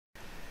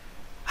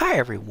Hi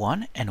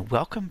everyone, and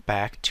welcome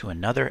back to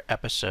another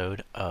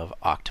episode of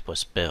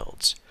Octopus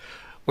Builds,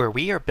 where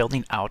we are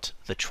building out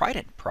the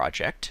Trident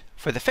project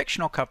for the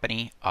fictional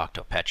company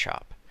Octo Pet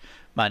Shop.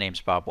 My name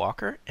is Bob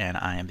Walker, and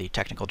I am the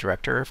Technical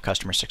Director of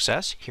Customer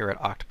Success here at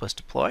Octopus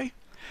Deploy.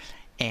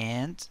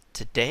 And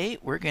today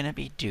we're going to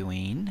be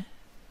doing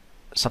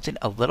something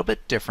a little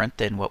bit different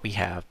than what we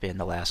have been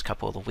the last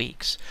couple of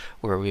weeks,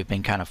 where we've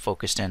been kind of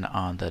focused in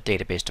on the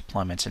database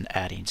deployments and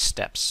adding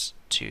steps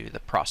to the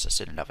process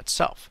in and of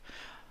itself.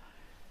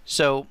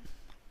 So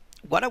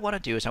what I want to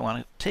do is I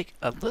want to take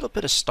a little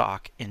bit of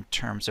stock in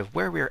terms of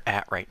where we're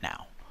at right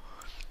now.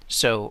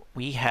 So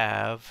we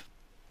have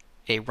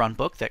a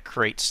runbook that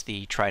creates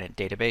the Trident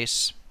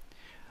database.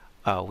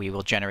 We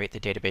will generate the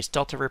database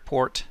Delta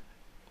report.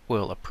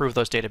 We'll approve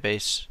those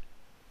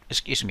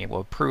we'll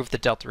approve the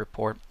Delta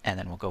report, and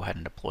then we'll go ahead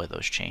and deploy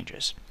those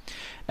changes.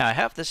 Now I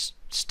have this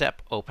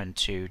step open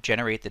to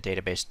generate the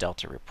database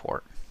Delta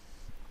report.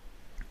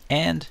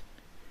 And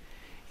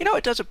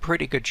it does a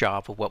pretty good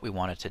job of what we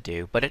want it to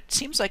do, but it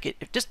seems like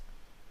it just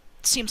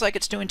seems like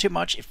it's doing too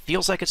much. It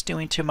feels like it's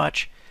doing too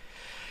much.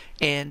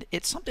 And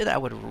it's something that I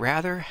would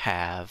rather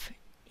have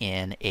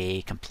in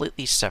a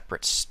completely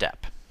separate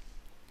step.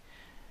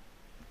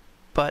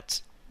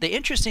 But the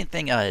interesting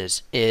thing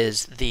is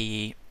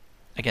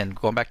again,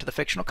 going back to the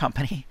fictional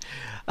company,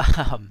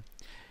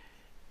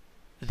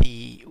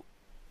 the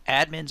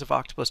admins of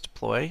Octopus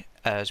Deploy,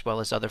 as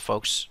well as other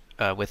folks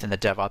within the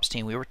DevOps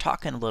team, we were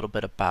talking a little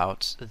bit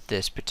about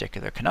this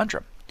particular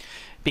conundrum,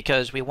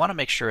 because we want to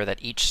make sure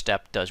that each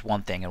step does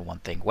one thing and one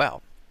thing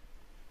well.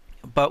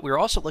 But we're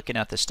also looking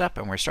at this step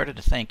and we're starting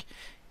to think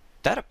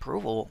that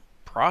approval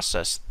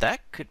process, that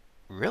could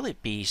really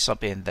be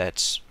something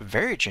that's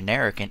very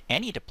generic and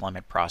any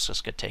deployment process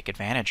could take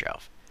advantage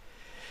of.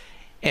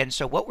 And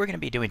so what we're going to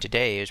be doing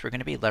today is we're going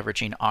to be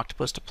leveraging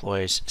Octopus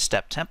Deploy's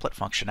step template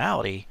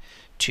functionality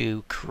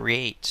to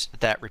create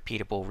that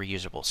repeatable,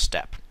 reusable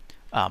step.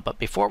 But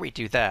before we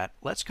do that,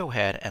 let's go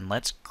ahead and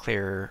let's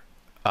clear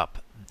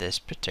up this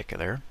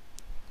particular.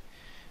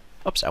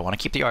 Oops, I want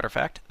to keep the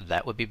artifact.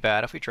 That would be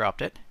bad if we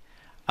dropped it.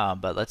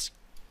 But let's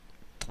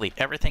delete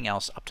everything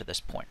else up to this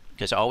point,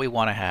 because all we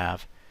want to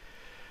have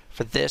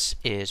for this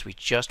is we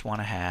just want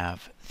to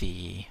have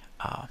the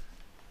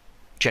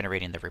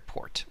generating the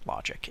report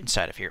logic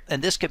inside of here.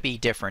 And this could be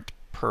different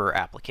per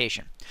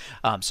application.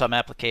 Some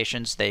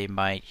applications, they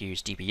might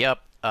use DBAs.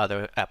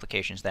 Other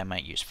applications, they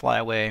might use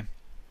Flyaway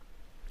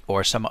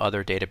or some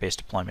other database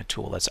deployment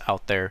tool that's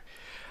out there.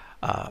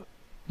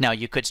 Now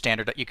you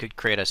could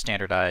create a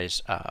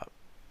standardized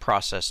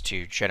process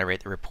to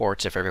generate the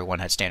reports if everyone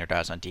had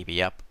standardized on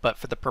DBAs, but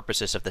for the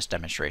purposes of this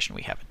demonstration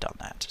we haven't done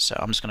that. So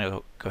I'm just going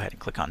to go ahead and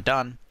click on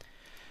done.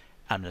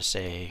 I'm going to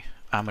say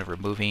I'm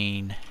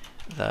removing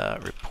the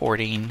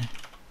reporting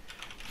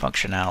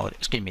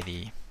functionality,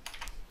 the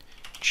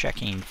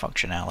checking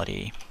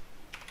functionality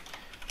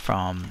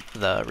from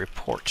the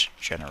report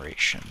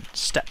generation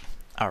step.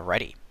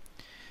 Alrighty.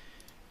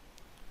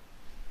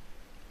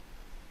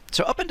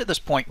 So up until this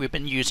point, we've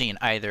been using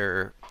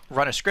either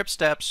run a script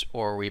steps,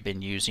 or we've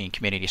been using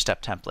community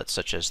step templates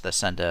such as the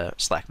send a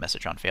Slack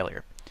message on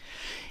failure.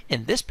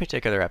 In this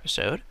particular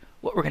episode,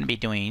 what we're going to be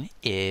doing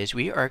is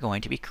we are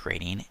going to be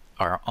creating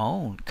our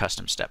own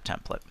custom step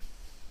template.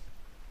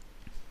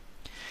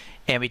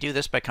 And we do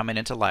this by coming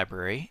into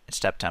library,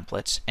 step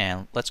templates,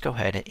 and let's go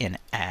ahead and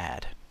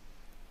add.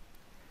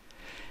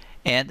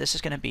 And this is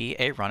going to be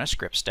a run a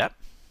script step.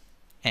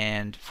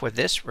 And for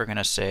this, we're going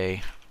to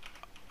say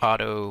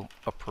auto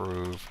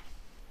approve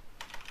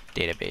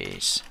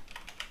database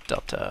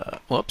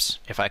delta. Whoops,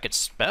 if I could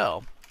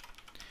spell.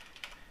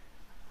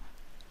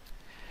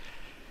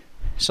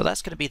 So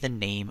that's going to be the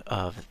name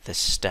of this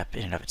step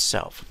in and of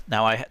itself.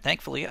 Now,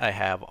 thankfully, I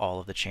have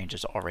all of the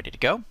changes all ready to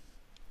go.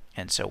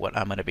 And so what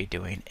I'm going to be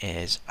doing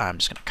is I'm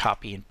just going to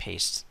copy and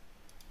paste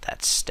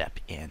that step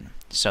in.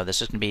 So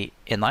this is going to be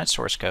inline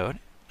source code.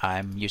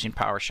 I'm using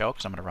PowerShell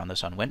because I'm going to run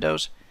this on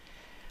Windows.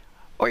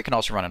 Or you can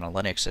also run it on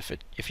Linux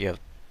if you have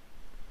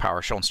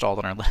PowerShell installed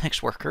on our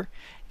Linux worker.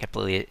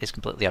 It's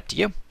completely up to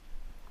you.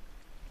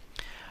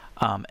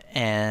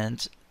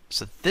 And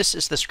so this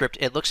is the script.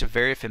 It looks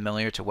very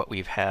familiar to what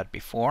we've had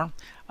before,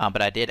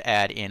 but I did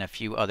add in a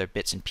few other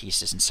bits and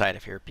pieces inside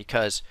of here,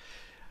 because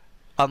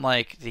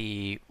unlike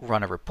the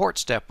run a report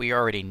step, we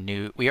already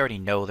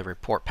know the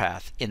report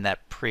path in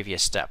that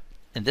previous step.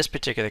 In this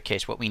particular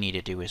case, what we need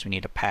to do is we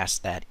need to pass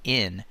that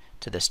in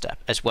to this step,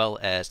 as well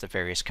as the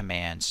various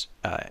commands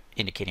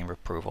indicating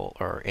approval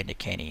or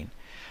indicating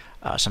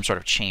some sort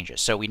of changes.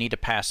 So we need to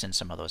pass in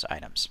some of those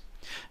items.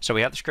 So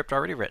we have the script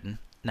already written.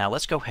 Now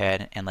let's go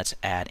ahead and let's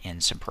add in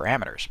some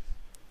parameters.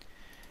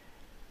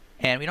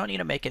 And we don't need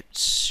to make it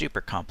super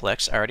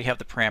complex. I already have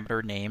the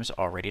parameter names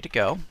all ready to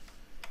go.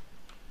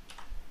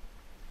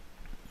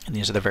 And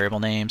these are the variable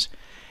names.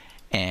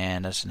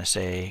 And that's going to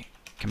say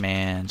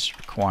commands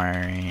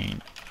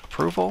requiring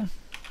approval.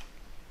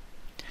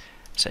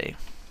 Say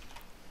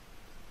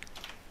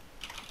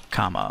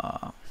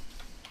comma.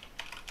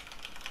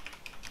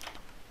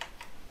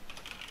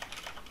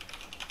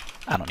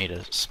 I don't need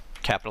a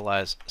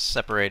capitalized,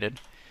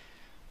 separated.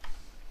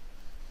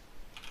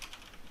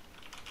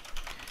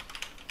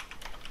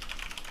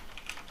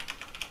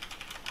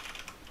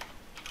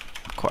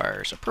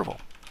 Requires approval.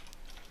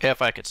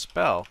 If I could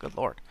spell, good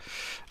lord.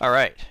 All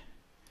right.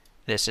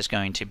 This is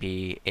going to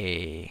be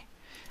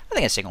I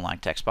think a single line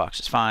text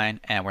box is fine,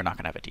 and we're not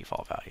going to have a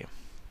default value.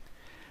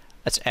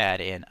 Let's add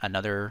in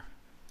another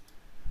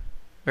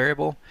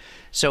variable.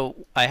 So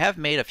I have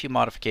made a few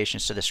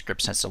modifications to the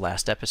script since the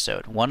last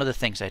episode. One of the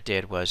things I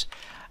did was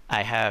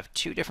I have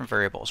two different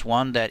variables.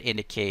 One that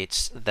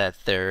indicates that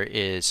there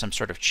is some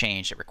sort of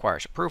change that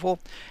requires approval,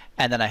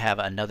 and then I have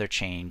another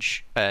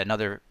change,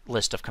 another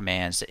list of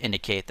commands that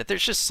indicate that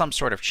there's just some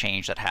sort of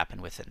change that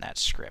happened within that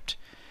script.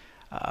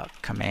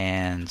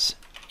 Commands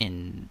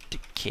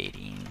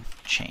indicating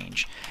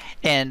change.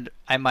 And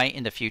I might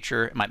in the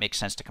future, it might make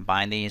sense to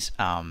combine these.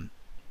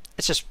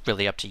 It's just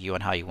really up to you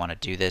on how you want to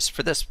do this.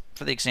 For the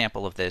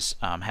example of this,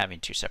 having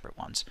two separate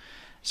ones.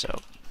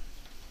 So,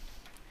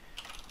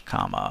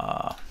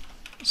 comma,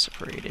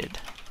 separated.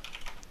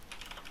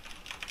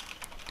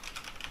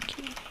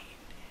 Okay.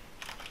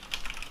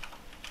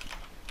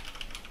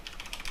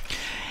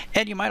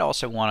 And you might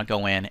also want to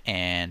go in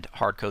and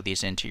hard code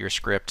these into your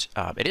script.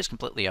 It is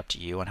completely up to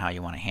you on how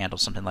you want to handle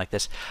something like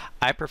this.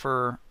 I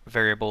prefer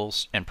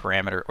variables and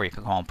parameter, or you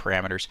can call them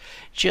parameters,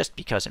 just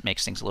because it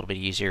makes things a little bit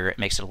easier. It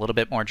makes it a little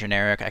bit more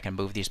generic. I can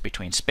move these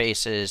between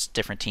spaces.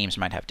 Different teams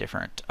might have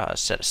different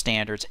set of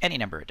standards, any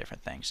number of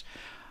different things.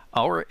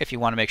 Or if you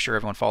want to make sure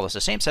everyone follows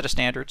the same set of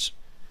standards,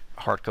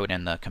 hard code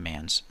in the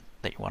commands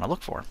that you want to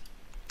look for.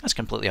 That's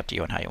completely up to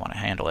you on how you want to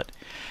handle it.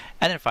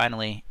 And then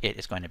finally, it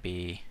is going to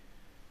be,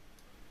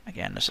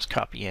 again, let's just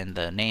copy in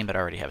the name that I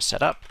already have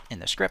set up in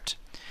the script.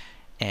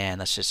 And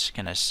let's just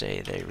going to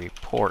say the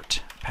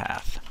report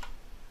path.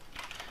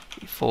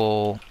 The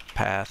full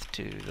path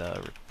to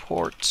the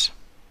report.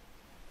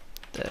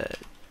 The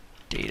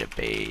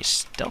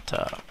database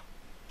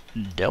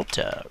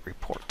delta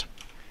report.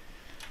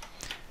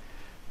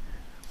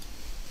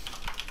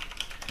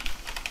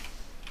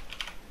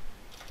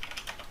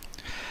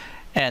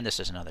 And this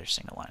is another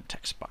single line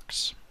text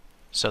box.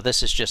 So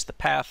this is just the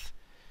path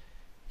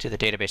to the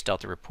database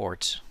delta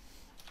report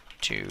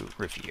to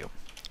review.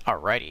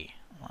 Alrighty,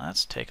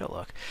 let's take a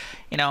look.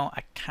 You know,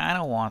 I kind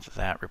of want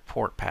that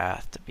report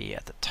path to be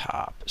at the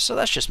top. So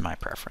that's just my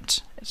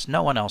preference. It's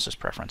no one else's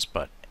preference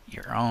but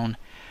your own.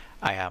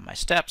 I have my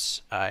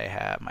steps, I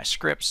have my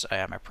scripts, I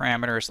have my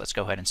parameters. Let's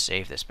go ahead and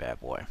save this bad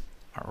boy.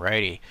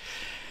 Alrighty.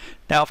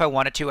 Now if I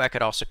wanted to, I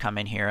could also come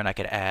in here and I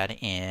could add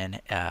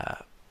in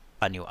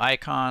a new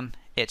icon.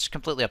 It's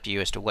completely up to you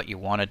as to what you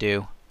want to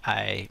do.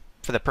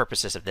 For the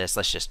purposes of this,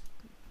 let's just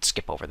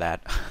skip over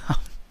that.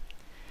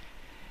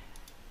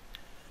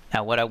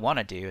 Now what I want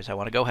to do is I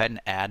want to go ahead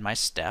and add my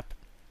step.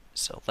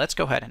 So let's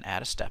go ahead and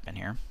add a step in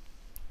here.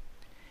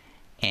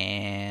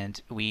 And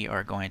we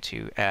are going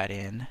to add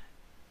in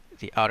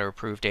the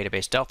auto-approve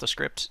database delta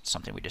script,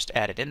 something we just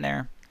added in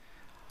there.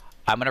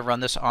 I'm going to run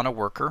this on a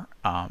worker,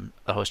 a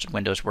hosted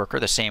Windows worker,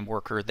 the same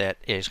worker that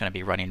is going to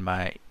be running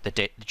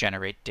the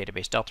generate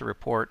database delta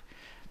report.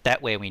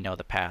 That way we know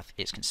the path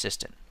is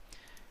consistent.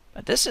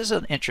 But this is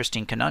an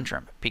interesting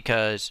conundrum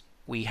because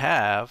we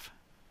have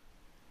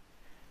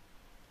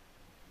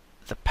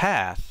the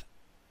path,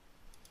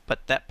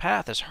 but that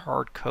path is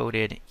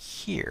hard-coded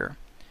here.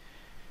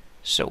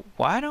 So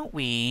why don't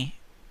we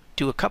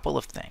do a couple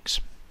of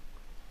things?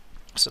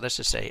 So let's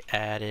just say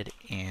added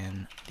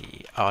in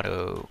the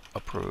auto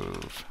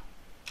approve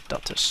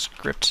delta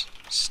script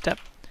step.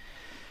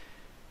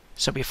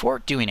 So before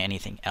doing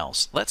anything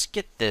else, let's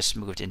get this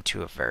moved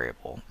into a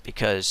variable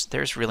because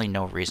there's really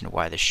no reason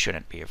why this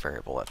shouldn't be a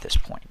variable at this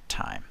point in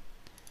time.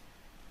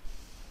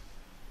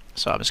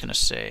 So I'm just going to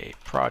say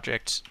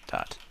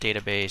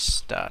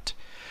project.database.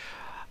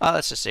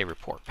 Let's just say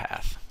report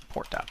path,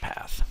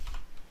 report.path.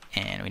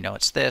 And we know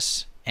it's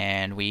this,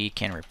 and we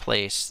can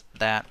replace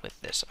that with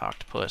this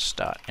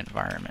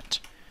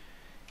octopus.environment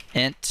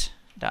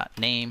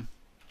int.name.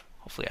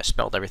 Hopefully I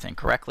spelled everything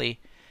correctly.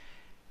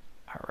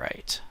 All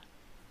right.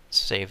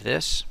 Save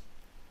this.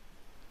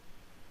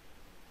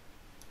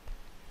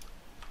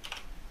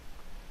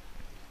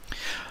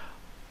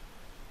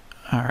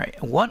 All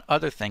right, one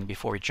other thing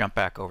before we jump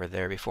back over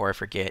there, before I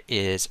forget,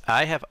 is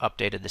I have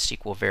updated the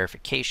SQL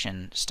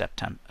verification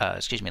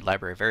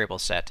library variable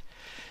set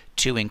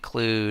to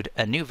include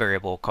a new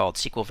variable called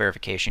SQL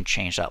verification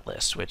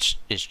change.list, which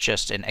is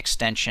just an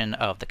extension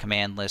of the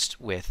command list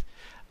with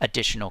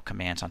additional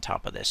commands on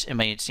top of this. It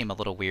may seem a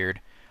little weird,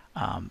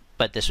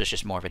 but this was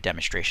just more of a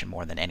demonstration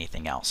more than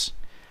anything else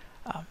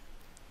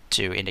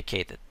to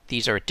indicate that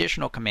these are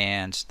additional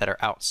commands that are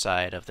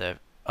outside of the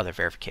other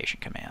verification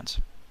commands.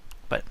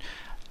 But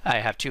I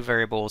have two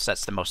variables.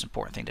 That's the most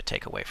important thing to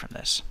take away from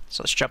this.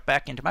 So let's jump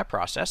back into my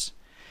process.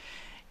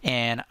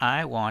 And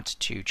I want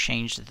to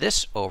change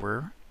this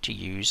over to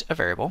use a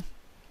variable.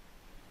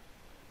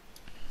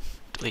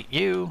 Delete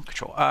U,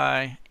 Control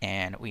I,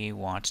 and we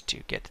want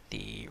to get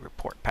the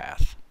report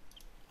path.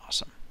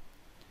 Awesome.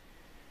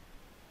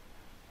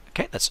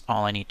 Okay, that's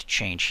all I need to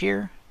change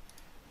here.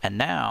 And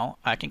now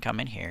I can come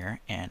in here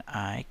and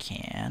I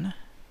can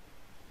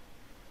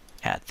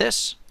add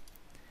this.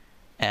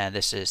 And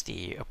this is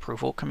the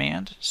approval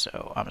command.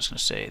 So I'm just going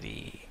to say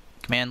the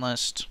command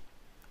list.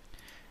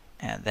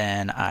 And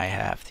then I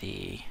have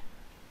the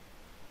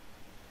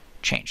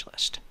change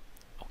list.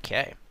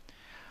 Okay.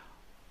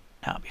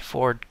 Now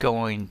before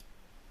getting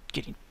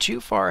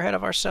too far ahead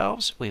of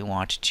ourselves, we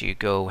want to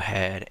go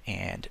ahead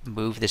and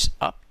move this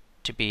up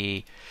to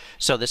be,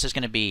 so this is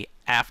going to be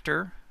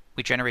after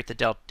we generate the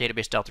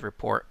database delta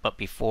report, but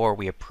before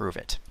we approve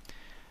it.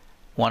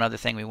 One other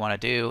thing we want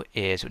to do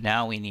is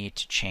now we need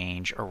to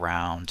change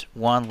around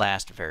one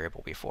last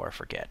variable before I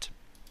forget.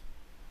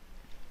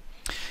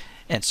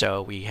 And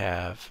so we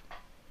have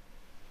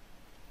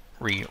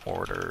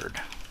reordered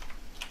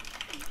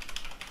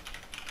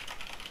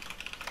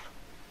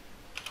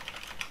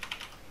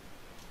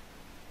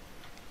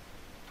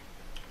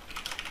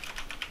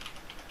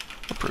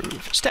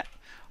approve step.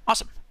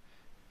 Awesome.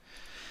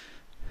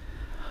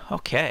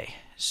 Okay,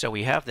 so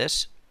we have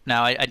this.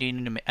 Now I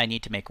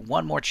need to make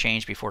one more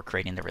change before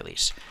creating the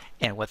release.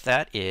 And what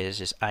that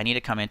is I need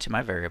to come into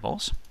my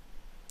variables.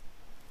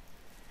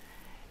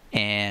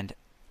 And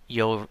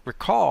you'll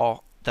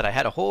recall that I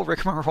had a whole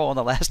rigmarole in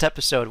the last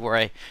episode where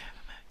I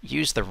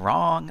used the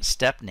wrong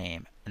step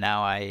name.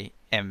 Now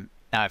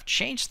I've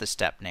changed the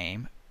step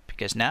name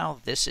because now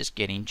this is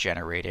getting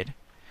generated.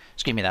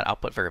 Excuse me, that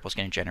output variable is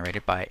getting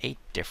generated by a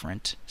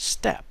different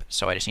step.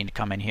 So I just need to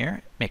come in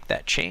here, make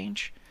that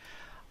change.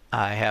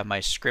 I have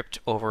my script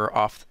over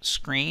off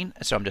screen,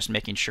 so I'm just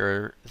making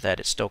sure that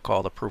it's still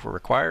called approval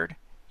required.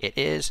 It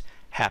is.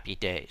 Happy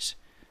days.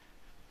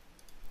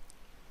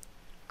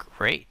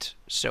 Great.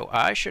 So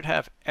I should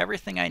have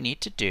everything I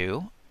need to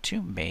do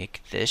to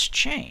make this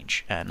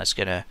change. And let's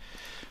get a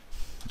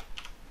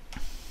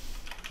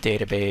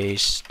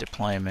database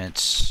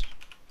deployments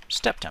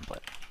step template.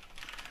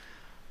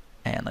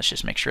 And let's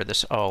just make sure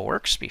this all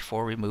works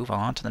before we move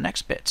on to the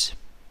next bits.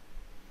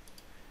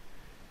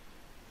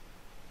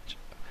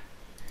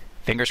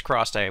 Fingers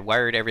crossed I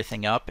wired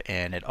everything up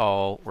and it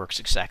all works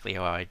exactly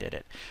how I did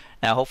it.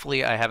 Now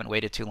hopefully I haven't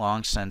waited too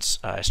long since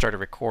I started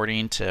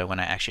recording to when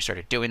I actually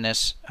started doing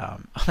this.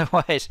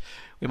 Otherwise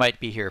we might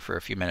be here for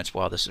a few minutes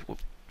while this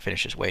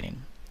finishes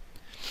waiting.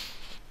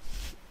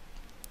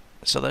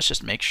 So let's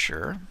just make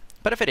sure.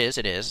 But if it is,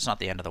 it is. It's not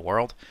the end of the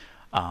world.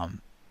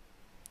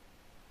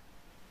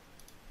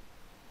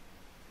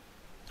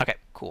 Okay,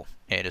 cool.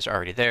 It is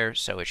already there,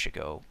 so it should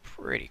go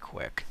pretty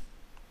quick.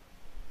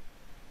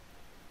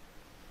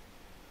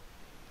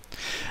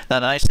 Now,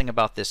 the nice thing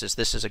about this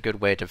is a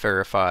good way to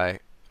verify,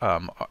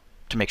 to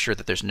make sure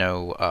that there's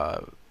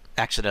no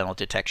accidental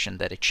detection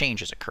that a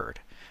change has occurred.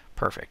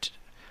 Perfect.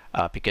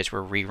 Because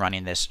we're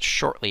rerunning this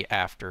shortly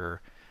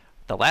after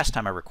the last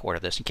time I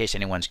recorded this. In case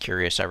anyone's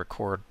curious, I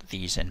record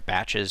these in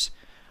batches.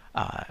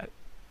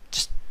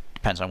 Just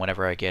depends on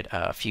whenever I get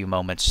a few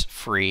moments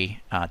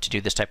free to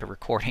do this type of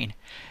recording.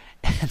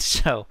 And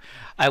so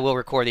I will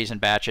record these in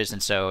batches,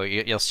 and so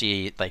you'll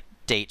see like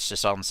dates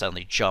just all of a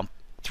sudden jump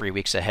 3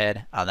 weeks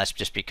ahead. That's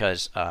just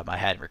because I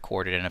hadn't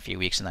recorded in a few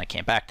weeks and then I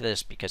came back to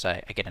this because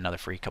I get another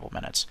free couple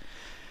minutes.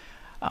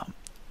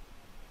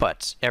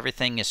 But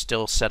everything is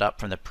still set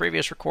up from the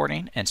previous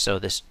recording, and so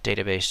this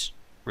database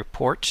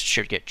report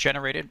should get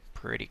generated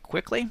pretty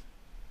quickly.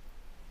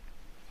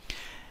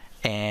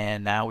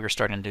 And now we're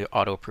starting to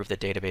auto approve the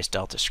database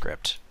delta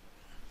script.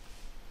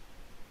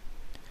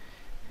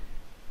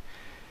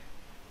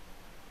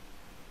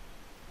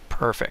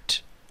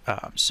 Perfect.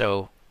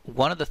 So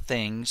one of the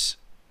things,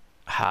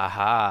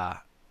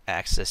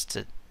 access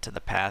to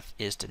the path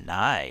is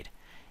denied.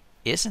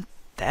 Isn't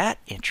that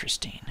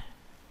interesting?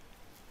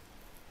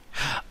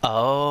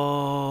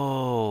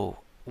 Oh,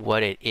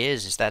 what it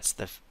is that's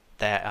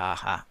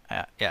yeah,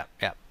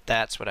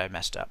 that's what I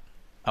messed up.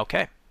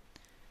 Okay.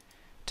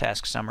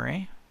 Task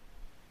summary.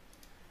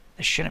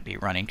 This shouldn't be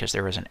running because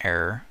there was an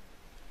error.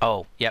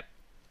 Oh, yep.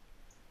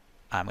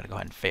 I'm going to go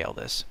ahead and fail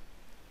this.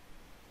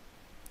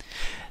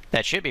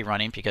 That should be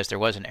running because there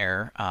was an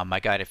error. My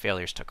guided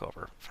failures took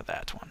over for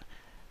that one.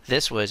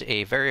 This was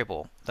a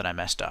variable that I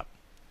messed up.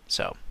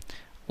 So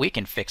we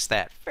can fix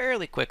that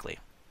fairly quickly.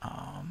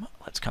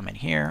 Let's come in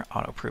here,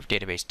 auto approve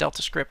database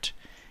delta script,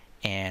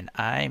 and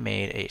I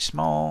made a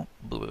small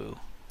boo-boo.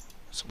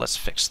 So let's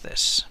fix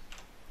this.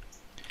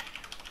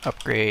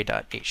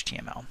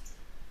 Upgrade.html.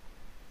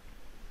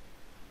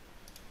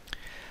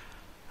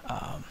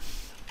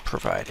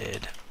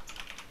 Provided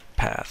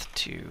path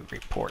to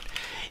report.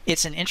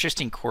 It's an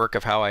interesting quirk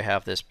of how I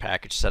have this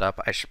package set up.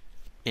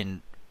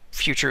 In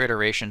future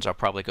iterations, I'll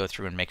probably go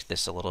through and make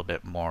this a little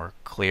bit more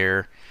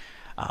clear.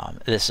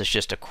 This is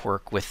just a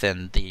quirk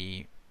within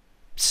the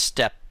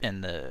step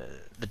in the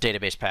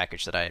database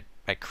package that I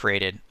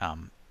created.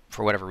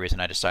 For whatever reason,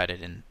 I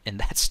decided in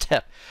that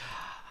step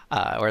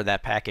or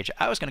that package,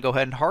 I was going to go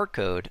ahead and hard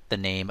code the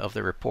name of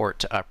the report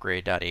to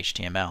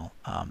upgrade.html.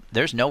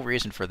 There's no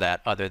reason for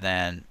that other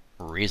than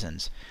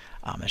reasons.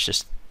 It's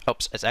just,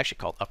 oops, it's actually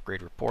called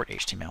upgrade report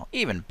HTML.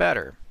 Even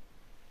better.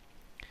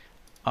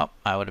 Oh,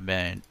 I would have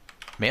been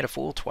made a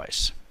fool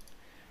twice.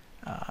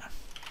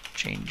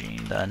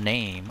 changing the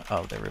name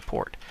of the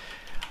report.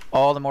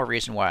 All the more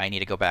reason why I need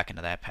to go back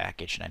into that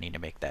package and I need to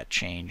make that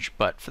change.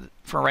 But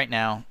for right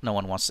now, no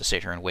one wants to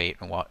sit here and wait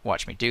and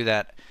watch me do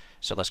that.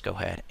 So let's go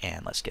ahead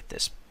and let's get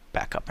this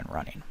back up and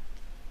running.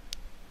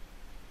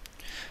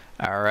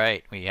 All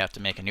right, we have to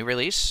make a new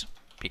release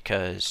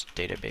because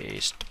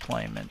database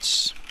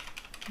deployments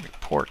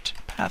report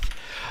path.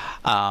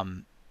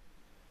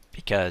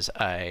 Because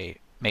I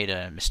made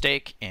a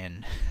mistake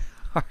in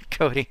hard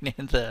coding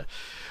in the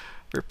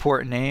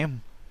report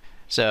name.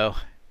 So,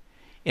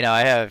 you know,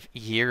 I have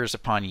years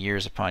upon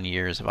years upon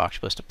years of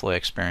Octopus deploy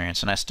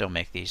experience, and I still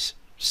make these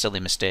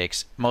silly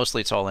mistakes.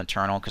 Mostly it's all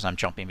internal because I'm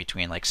jumping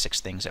between like 6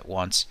 things at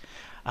once.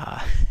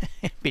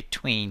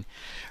 Between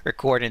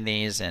recording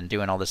these and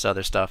doing all this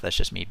other stuff, that's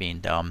just me being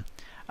dumb.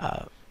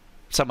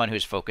 Someone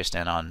who's focused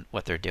in on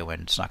what they're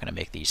doing is not going to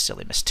make these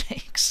silly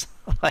mistakes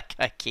like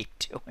I keep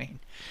doing.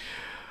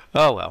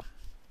 Oh well.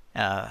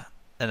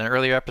 In an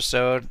earlier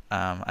episode,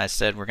 I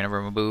said we're going to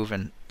remove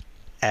and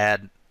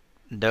add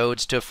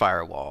nodes to a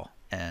firewall,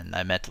 and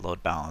I meant to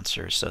load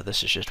balancers. So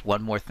this is just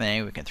one more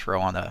thing we can throw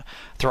on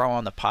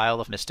the pile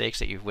of mistakes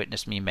that you've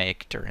witnessed me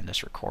make during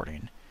this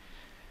recording.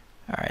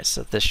 All right,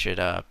 so this should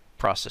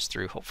process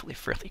through hopefully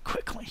fairly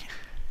quickly.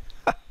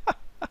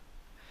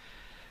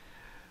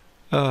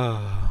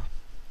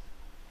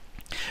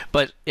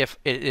 But if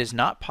it is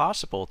not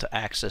possible to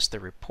access the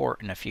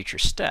report in a future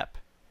step,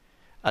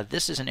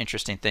 this is an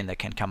interesting thing that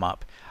can come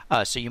up.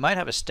 So you might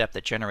have a step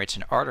that generates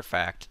an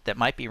artifact that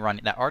might be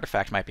running. That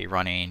artifact might be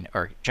running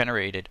or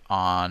generated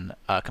on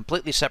a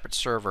completely separate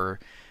server.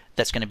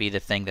 That's going to be the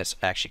thing that's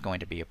actually going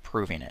to be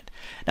approving it.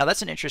 Now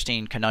that's an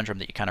interesting conundrum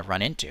that you kind of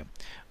run into.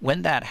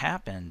 When that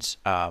happens,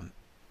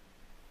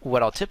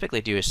 what I'll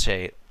typically do is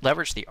say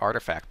leverage the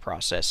artifact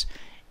process,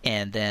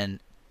 and then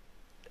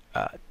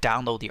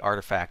download the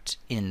artifact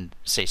in,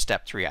 say,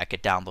 step 3. I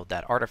could download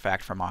that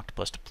artifact from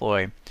Octopus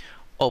Deploy,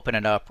 open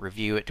it up,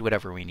 review it, do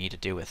whatever we need to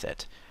do with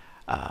it.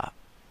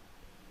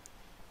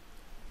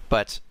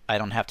 But I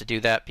don't have to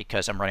do that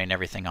because I'm running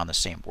everything on the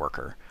same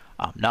worker.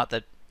 Not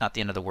the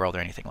end of the world or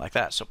anything like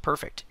that. So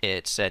perfect.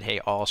 It said, hey,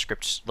 all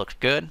scripts looked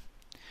good.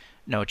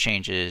 No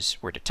changes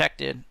were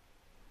detected.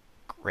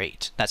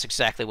 Great. That's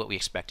exactly what we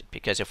expected,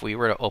 because if we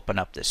were to open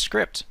up this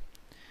script,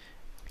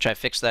 which I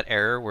fixed that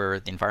error where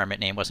the environment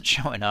name wasn't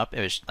showing up.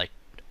 It was like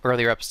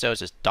earlier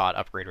episodes is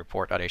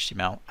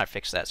 .upgradereport.html. I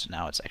fixed that, so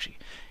now it's actually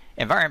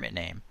environment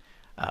name.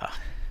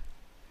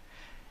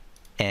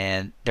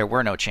 And there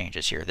were no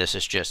changes here. This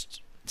is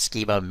just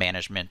schema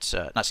management,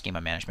 not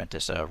schema management,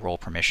 this role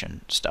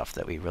permission stuff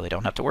that we really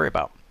don't have to worry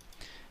about.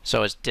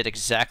 So it did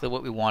exactly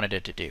what we wanted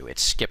it to do. It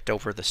skipped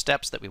over the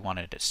steps that we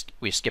wanted to.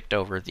 We skipped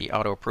over the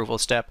auto approval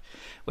step,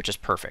 which is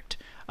perfect.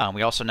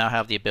 We also now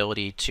have the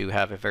ability to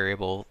have a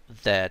variable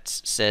that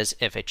says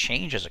if a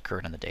change has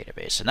occurred in the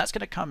database, and that's going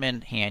to come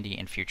in handy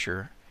in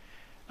future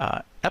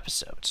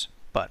episodes.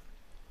 But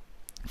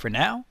for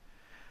now,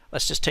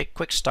 let's just take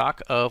quick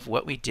stock of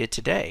what we did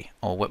today.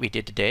 Well, what we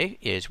did today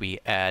is we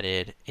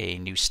added a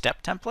new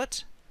step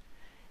template,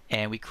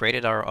 and we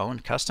created our own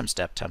custom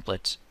step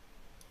template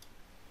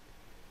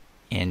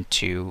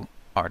into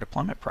our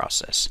deployment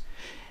process.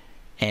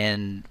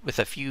 And with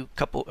a few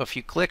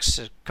clicks,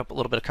 a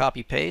little bit of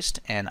copy paste,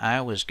 and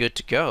I was good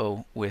to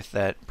go with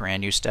that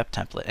brand new step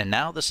template. And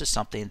now this is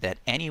something that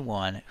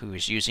anyone who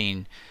is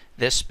using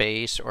this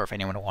space, or if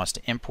anyone wants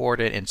to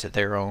import it into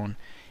their own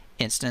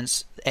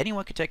instance,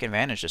 anyone could take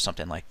advantage of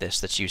something like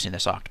this that's using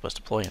this Octopus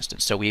deploy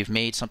instance. So we've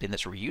made something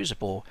that's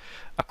reusable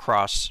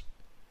across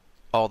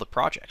all the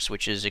projects,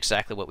 which is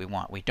exactly what we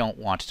want. We don't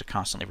want to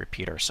constantly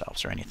repeat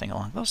ourselves or anything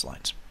along those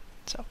lines.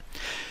 So,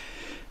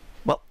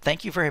 well,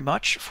 thank you very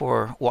much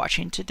for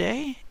watching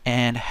today,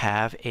 and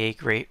have a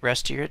great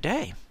rest of your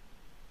day.